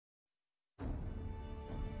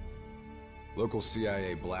Local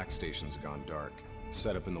CIA black station's gone dark,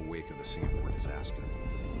 set up in the wake of the Singapore disaster.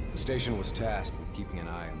 The station was tasked with keeping an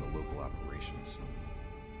eye on the local operations.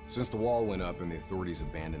 Since the wall went up and the authorities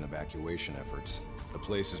abandoned evacuation efforts, the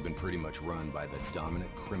place has been pretty much run by the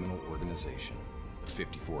dominant criminal organization, the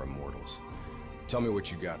 54 Immortals. Tell me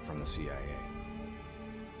what you got from the CIA.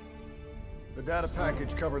 The data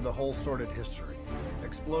package covered the whole sordid history.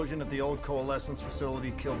 Explosion at the old Coalescence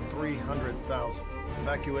facility killed 300,000.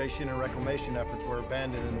 Evacuation and reclamation efforts were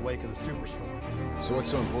abandoned in the wake of the superstorm. So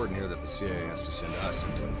what's so important here that the CIA has to send us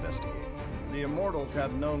in to investigate? The Immortals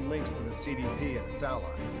have known links to the CDP and its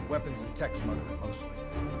allies. Weapons and tech smuggling, mostly.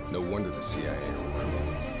 No wonder the CIA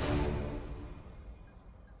overlooked.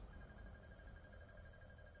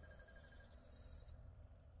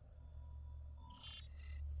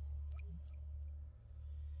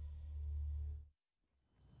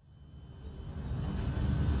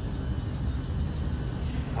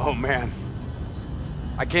 Oh man,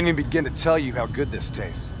 I can't even begin to tell you how good this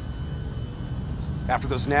tastes. After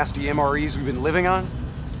those nasty MREs we've been living on,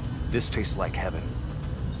 this tastes like heaven.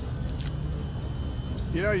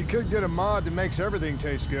 You know, you could get a mod that makes everything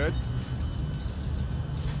taste good.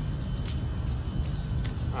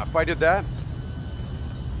 If I did that,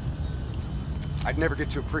 I'd never get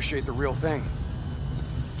to appreciate the real thing.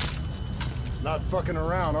 Not fucking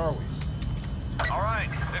around, are we? All right,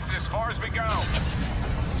 this is as far as we go.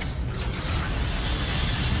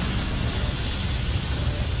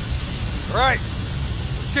 All right,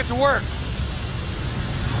 let's get to work.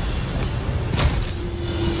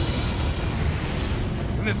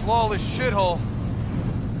 In this lawless shithole,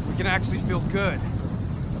 we can actually feel good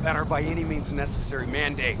about our by any means necessary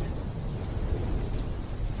mandate.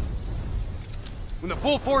 When the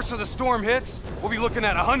full force of the storm hits, we'll be looking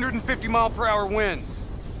at 150-mile-per-hour winds.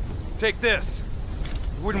 Take this.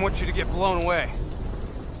 We wouldn't want you to get blown away.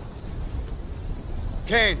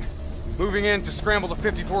 Kane, moving in to scramble the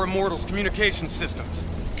 54 Immortals' communication systems.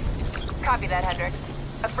 Copy that, Hendricks.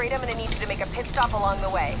 Afraid I'm gonna need you to make a pit stop along the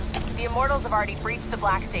way. The Immortals have already breached the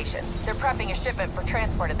Black Station. They're prepping a shipment for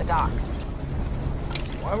transport at the docks.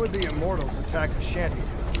 Why would the Immortals attack a shanty?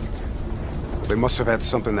 They must have had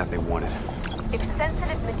something that they wanted. If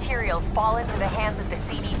sensitive materials fall into the hands of the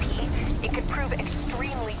CDP, it could prove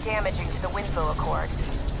extremely damaging to the Winslow Accord.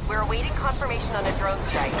 We're awaiting confirmation on a drone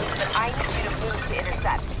strike, but I need you to move to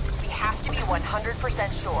intercept. We have to be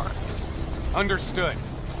 100% sure. Understood.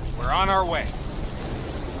 We're on our way.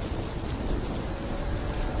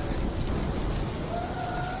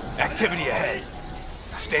 Activity ahead.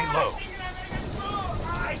 Stay low.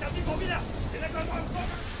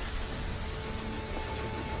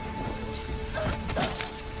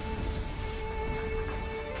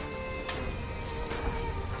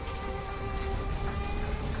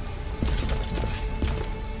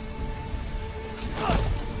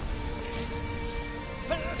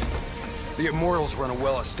 The Immortals run a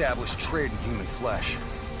well-established trade in human flesh.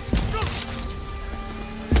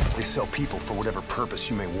 They sell people for whatever purpose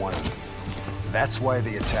you may want them. That's why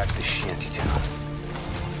they attacked this shantytown.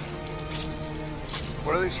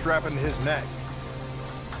 What are they strapping to his neck?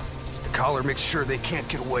 The collar makes sure they can't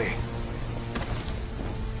get away.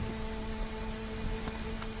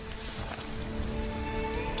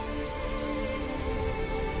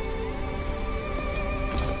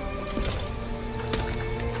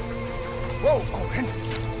 Whoa! Oh,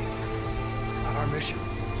 Hendricks! Not our mission.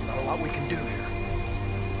 There's not a lot we can do here.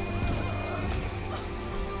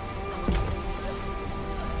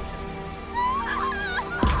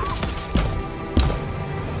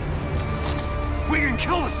 We can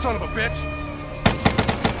kill this son of a bitch!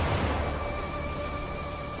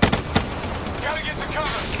 Gotta get to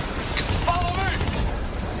cover. Follow me.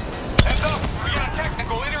 Heads up, we got a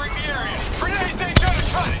technical entering the area. Grenades ain't gonna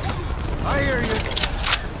cut it. I hear you.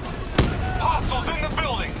 Hostiles in the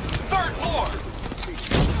building. 3rd floor.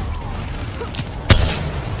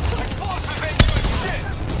 Explosives ain't doing shit.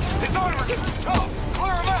 It's over. Go.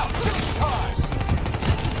 Clear them out. Time.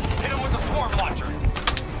 Hit them with the swarm launcher.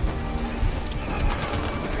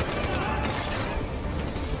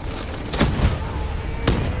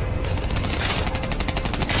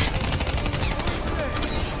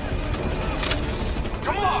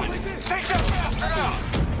 Come on. Take that bastard out.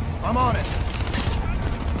 I'm on it.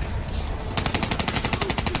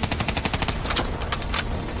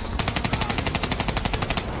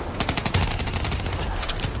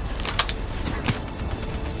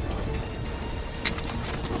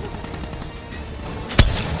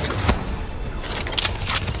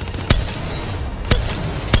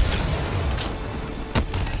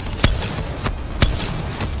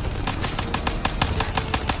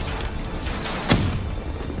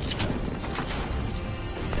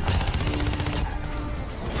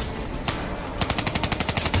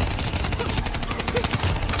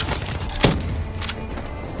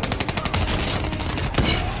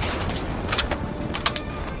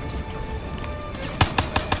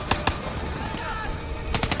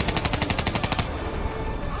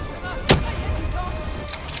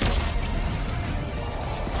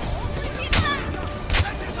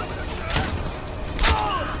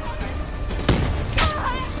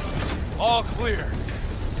 All clear.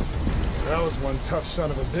 That was one tough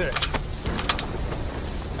son of a bitch.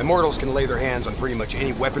 Immortals can lay their hands on pretty much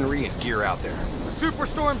any weaponry and gear out there. The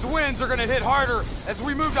Superstorm's winds are gonna hit harder as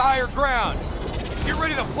we move to higher ground. Get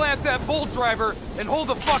ready to plant that bolt driver and hold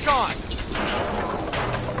the fuck on.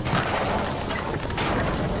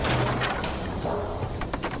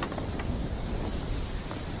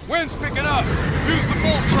 Wind's picking up. Use the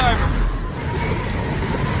bolt driver.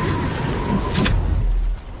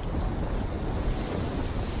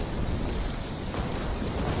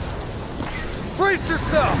 Brace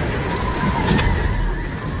yourself!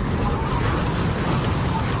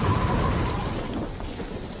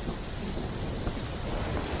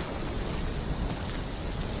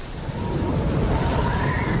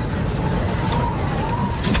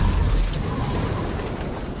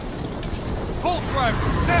 Bolt driver,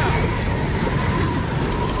 now!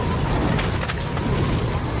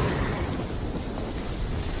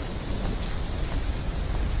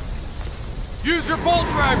 Use your bolt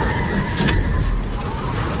driver!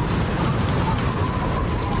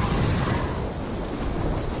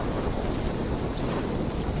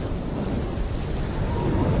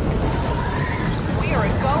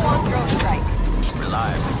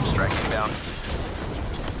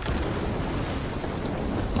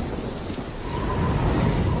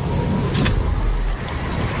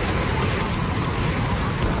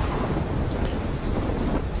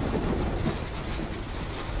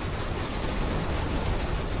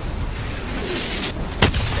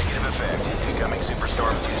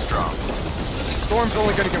 Storm's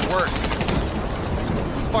only gonna get worse.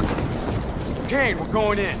 Fuck it. Kane, we're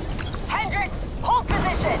going in. Hendricks, hold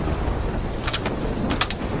position!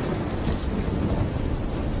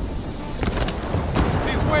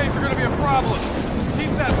 These waves are gonna be a problem.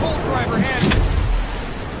 Keep that bolt driver handy.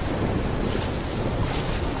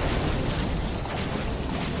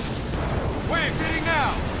 Waves hitting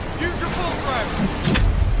now. Use your bolt driver.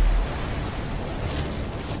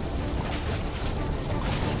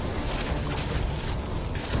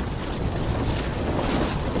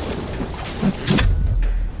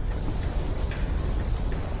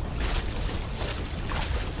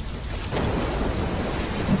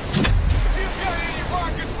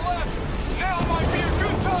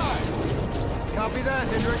 Copy that,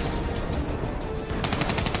 Hendricks.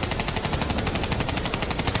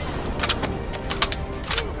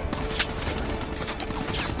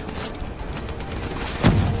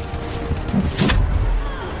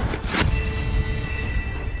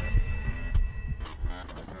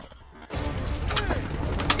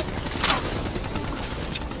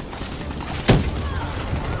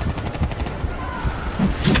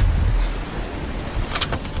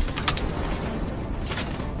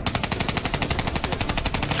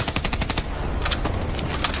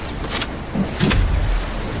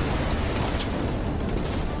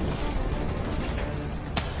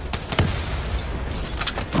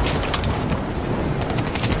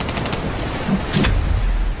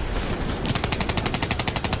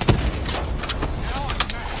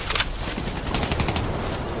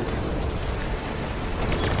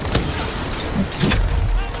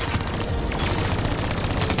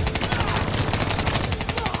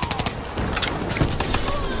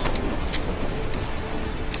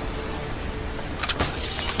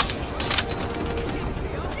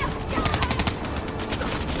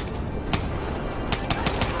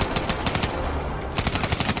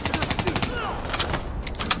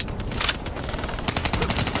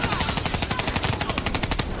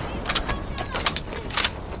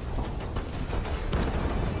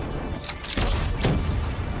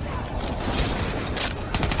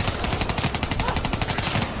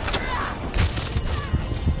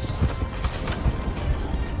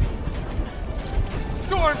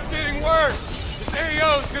 Storm's getting worse! This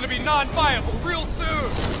AO's gonna be non-viable real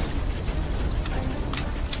soon!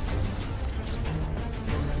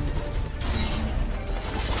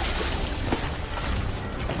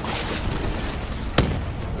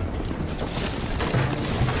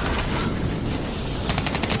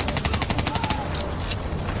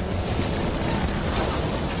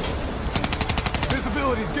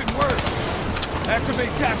 Visibility's getting worse! Activate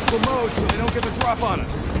tactical mode so they don't get the drop on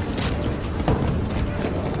us.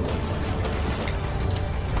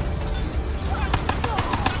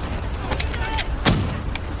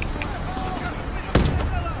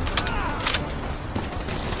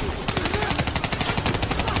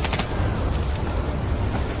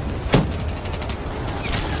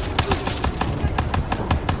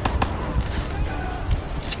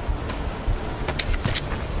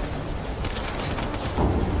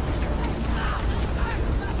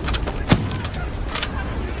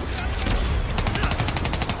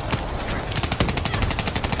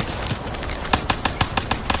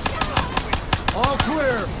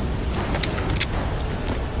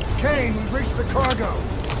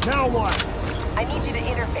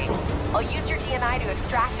 Use your DNI to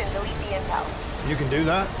extract and delete the intel. You can do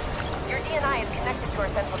that? Your DNI is connected to our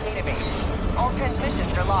central database. All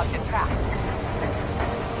transmissions are logged and tracked.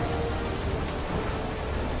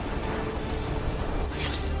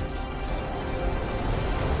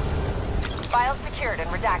 Files secured and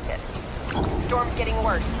redacted. Storm's getting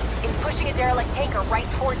worse. It's pushing a derelict tanker right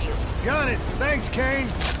toward you. Got it. Thanks, Kane.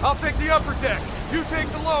 I'll take the upper deck. You take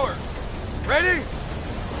the lower. Ready?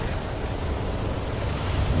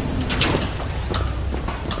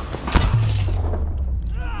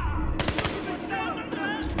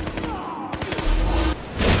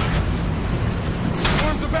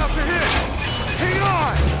 Storm's about to hit. Hang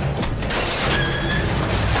on!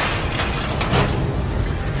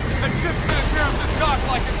 That ship's gonna tear up this dock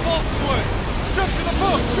like it's Bolton wood. Jump to the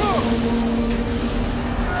boat. Go!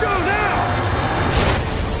 Go now!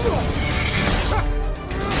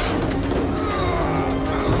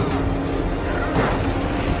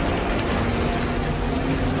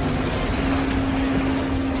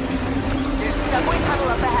 There's a subway tunnel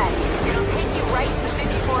up ahead. It'll take you right to the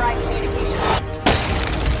 54I communication hub.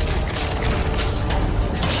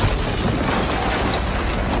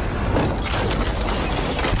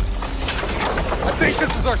 I think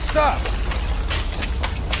this is our stop.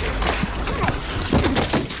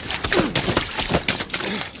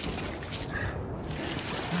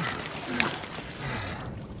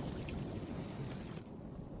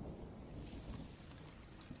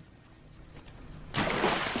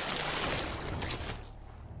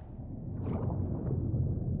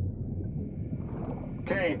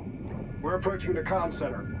 Kane, we're approaching the comm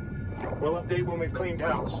center. We'll update when we've cleaned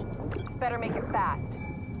house. Better make it fast.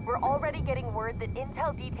 We're already getting word that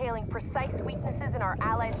intel detailing precise weaknesses in our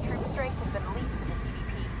allies' troop strength has been leaked to the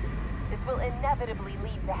CDP. This will inevitably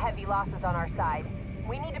lead to heavy losses on our side.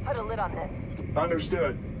 We need to put a lid on this.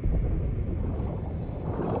 Understood.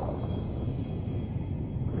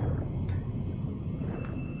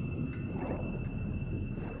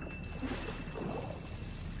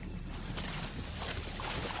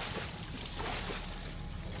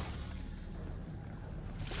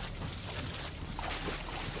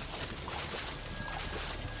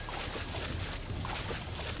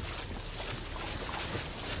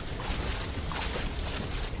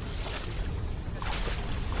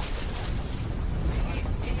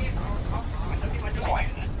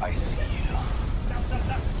 I see you.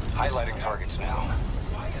 Highlighting targets now.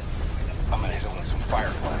 I'm gonna hit them with some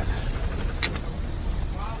fireflies.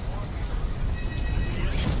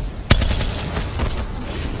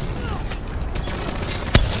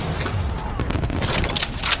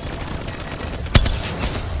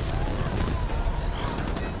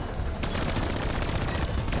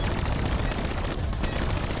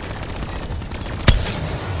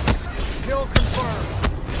 Kill confirmed.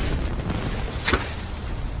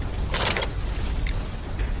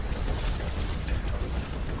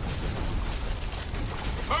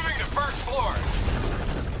 Moving to first floor.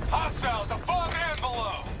 Hostiles above and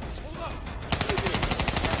below.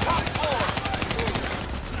 Top floor.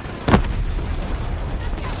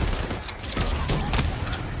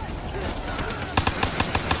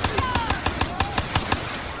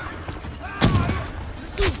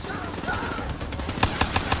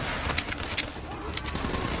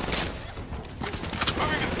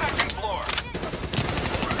 Moving to second floor.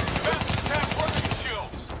 Best tap working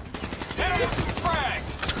shields. Hit him with some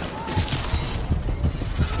frags.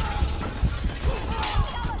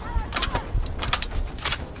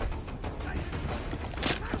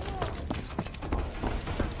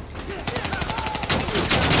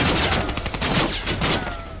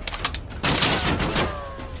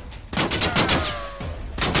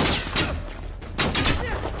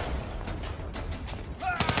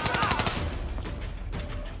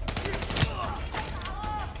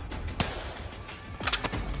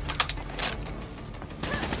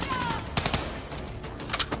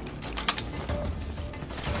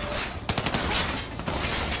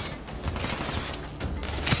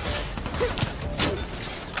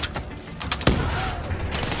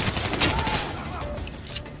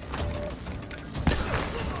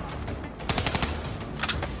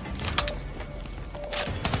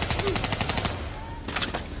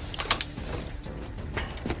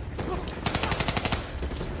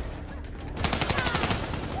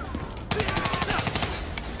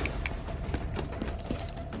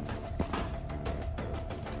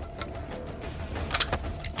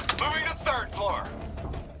 Moving to third floor.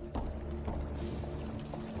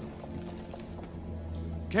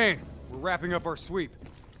 Kane, we're wrapping up our sweep.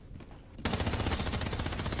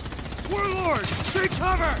 Warlord, take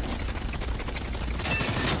cover!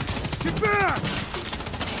 Get back!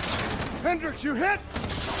 Hendricks, you hit?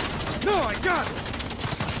 No, I got it!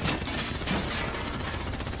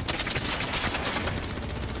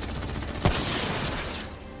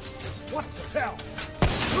 What the hell?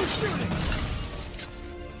 Who's shooting?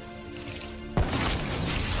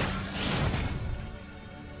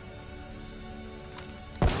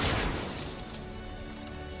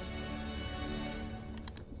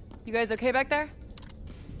 You guys okay back there?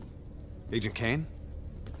 Agent Kane?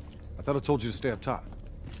 I thought I told you to stay up top.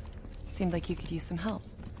 Seemed like you could use some help.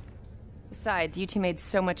 Besides, you two made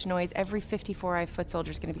so much noise, every 54i foot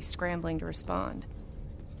soldier's gonna be scrambling to respond.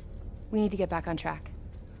 We need to get back on track.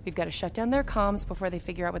 We've got to shut down their comms before they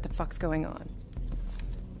figure out what the fuck's going on.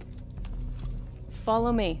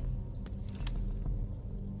 Follow me.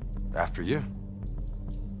 After you.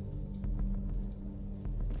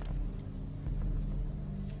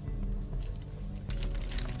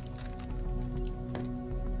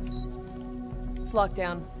 It's locked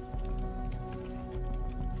down.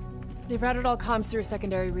 They've routed all comms through a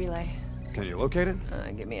secondary relay. Can you locate it?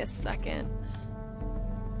 Give me a second.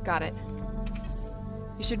 Got it.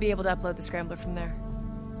 You should be able to upload the scrambler from there.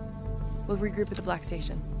 We'll regroup at the Black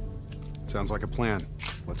Station. Sounds like a plan.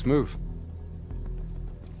 Let's move.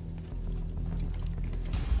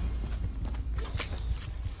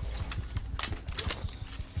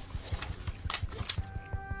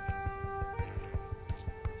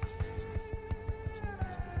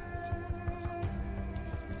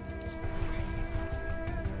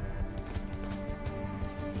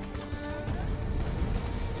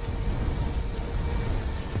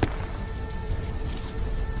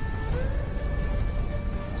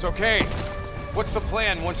 It's okay. What's the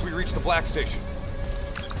plan once we reach the Black Station?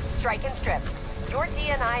 Strike and strip. Your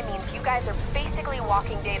DNI means you guys are basically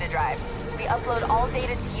walking data drives. We upload all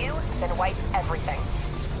data to you, then wipe everything.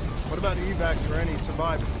 What about evac for any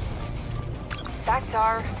survivors? Facts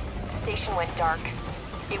are, the station went dark.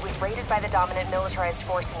 It was raided by the dominant militarized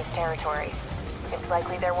force in this territory. It's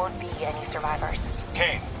likely there won't be any survivors.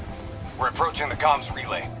 Kane, we're approaching the comms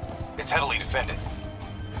relay. It's heavily defended.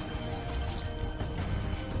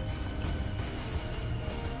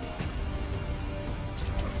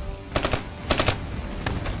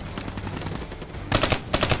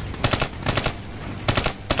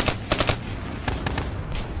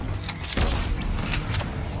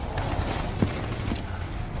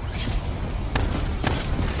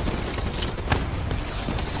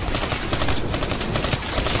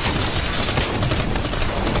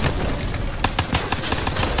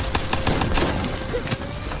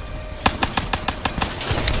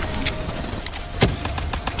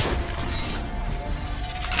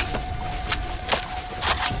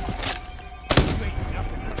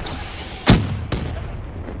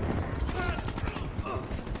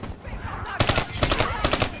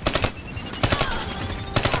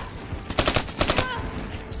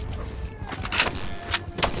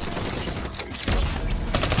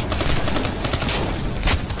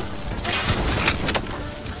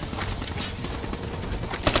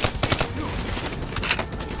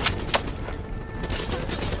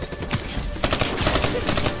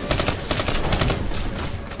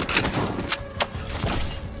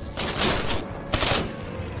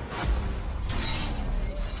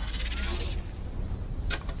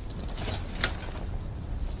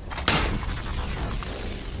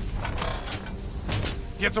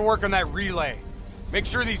 Get to work on that relay. Make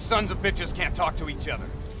sure these sons of bitches can't talk to each other.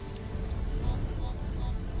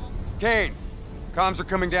 Kane, comms are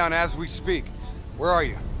coming down as we speak. Where are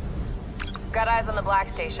you? Got eyes on the Black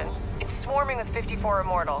Station. It's swarming with 54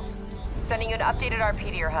 immortals. Sending you an updated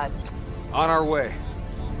RP to your HUD. On our way.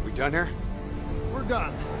 We done here? We're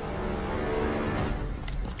done.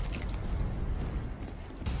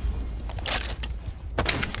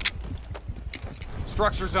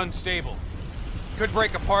 Structure's unstable. Could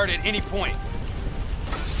break apart at any point.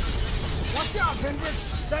 Watch out,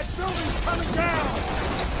 Hendricks! That building's coming down!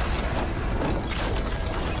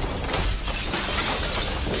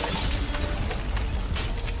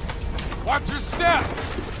 Watch your step!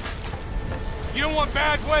 You don't want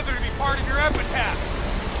bad weather to be part of your epitaph!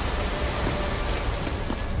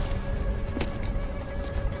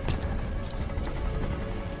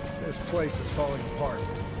 This place is falling apart.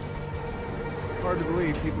 Hard to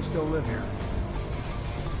believe people still live here.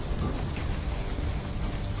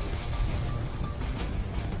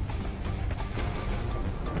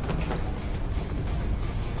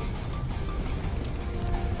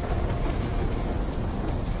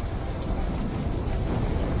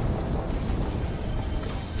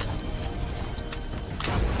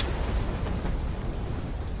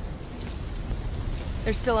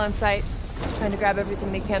 They're still on site, trying to grab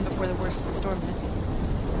everything they can before the worst of the storm hits.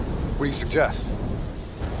 What do you suggest?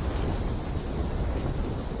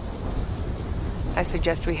 I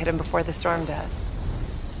suggest we hit him before the storm does.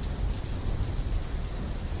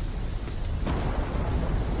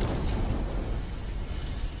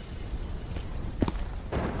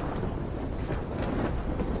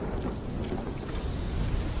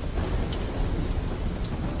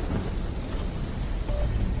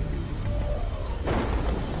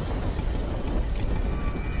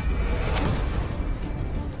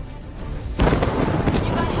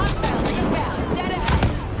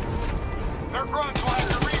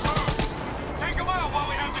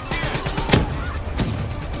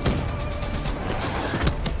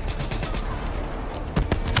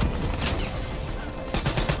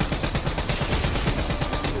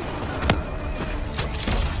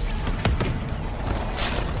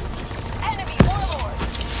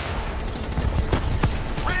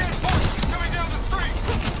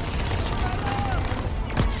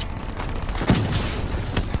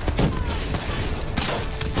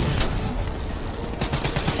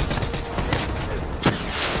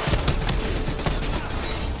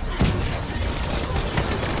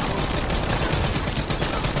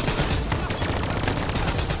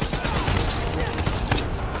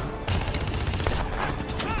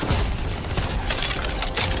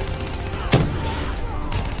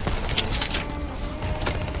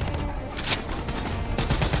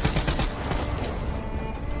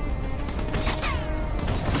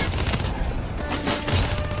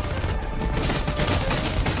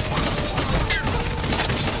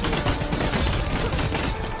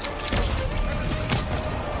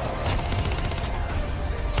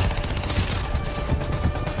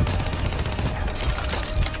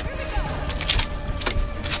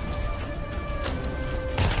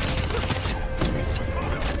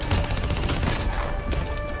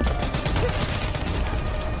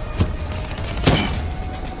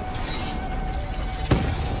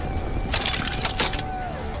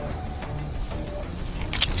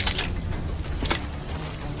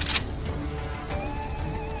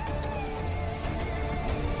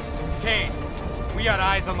 We got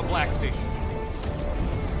eyes on the Black Station.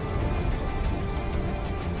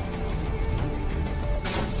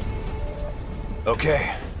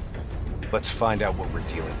 Okay, let's find out what we're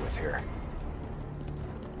dealing with here.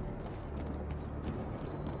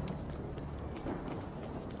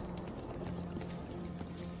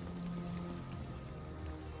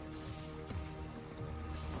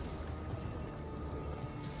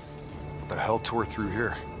 What the hell tore through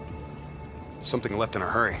here? Something left in a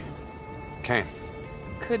hurry. Kane.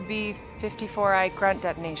 Could be 54i grunt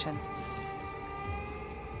detonations.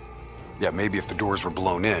 Yeah, maybe if the doors were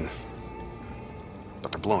blown in.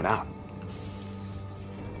 But they're blown out.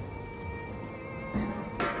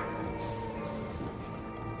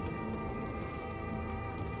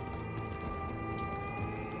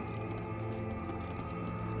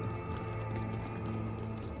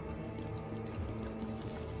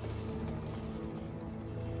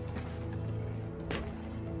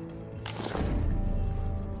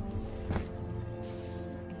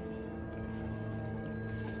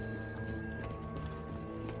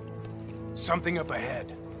 Something up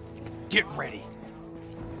ahead. Get ready.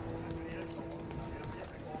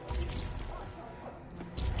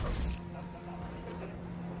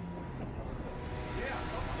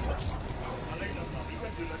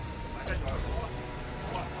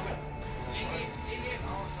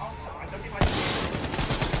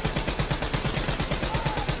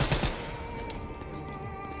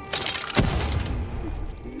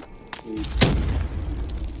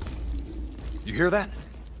 You hear that?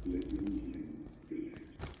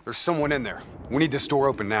 There's someone in there. We need this door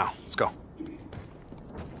open now. Let's go.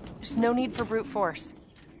 There's no need for brute force.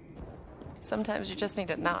 Sometimes you just need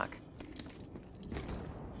to knock.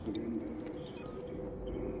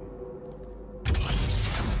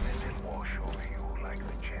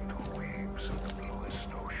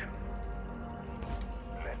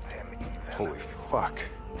 Holy fuck.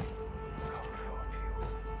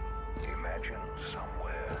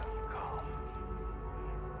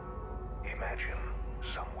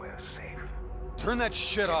 Turn that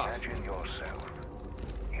shit off. Imagine yourself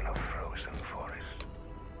in a frozen forest.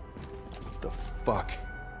 What the fuck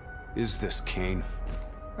is this, Kane?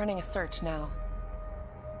 Running a search now.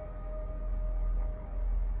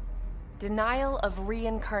 Denial of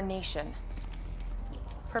reincarnation.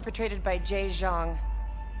 Perpetrated by Jay Zhang.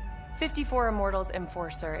 54 Immortals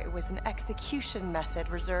Enforcer. It was an execution method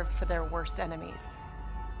reserved for their worst enemies.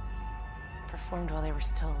 Performed while they were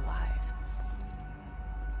still alive.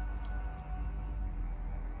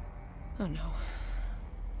 Oh no.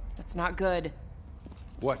 That's not good.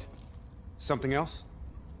 What? Something else?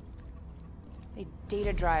 They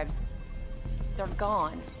data drives. They're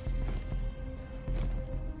gone.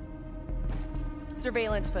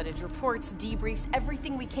 Surveillance footage, reports, debriefs,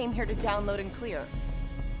 everything we came here to download and clear.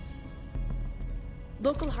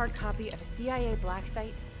 Local hard copy of a CIA black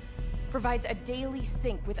site provides a daily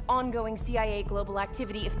sync with ongoing CIA global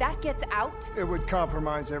activity. If that gets out... It would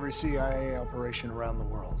compromise every CIA operation around the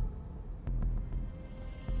world.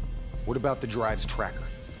 What about the drive's tracker?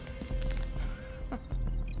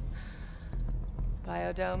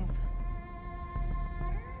 Biodomes.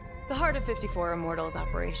 The heart of 54 Immortals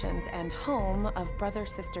operations and home of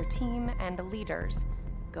brother-sister team and leaders,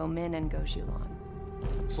 Go Min and Go Zhulan.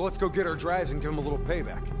 So let's go get our drives and give them a little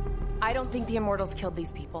payback. I don't think the Immortals killed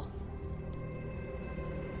these people.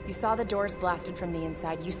 You saw the doors blasted from the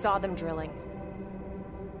inside. You saw them drilling.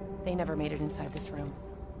 They never made it inside this room.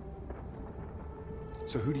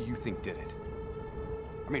 So who do you think did it?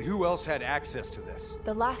 I mean, who else had access to this?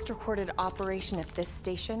 The last recorded operation at this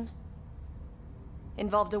station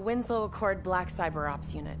involved a Winslow Accord Black Cyber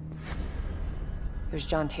Ops unit. It was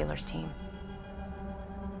John Taylor's team.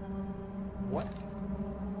 What?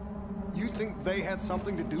 You think they had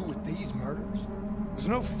something to do with these murders? There's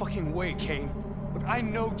no fucking way, Kane. Look, I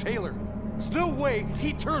know Taylor. There's no way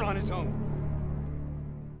he'd turn on his own.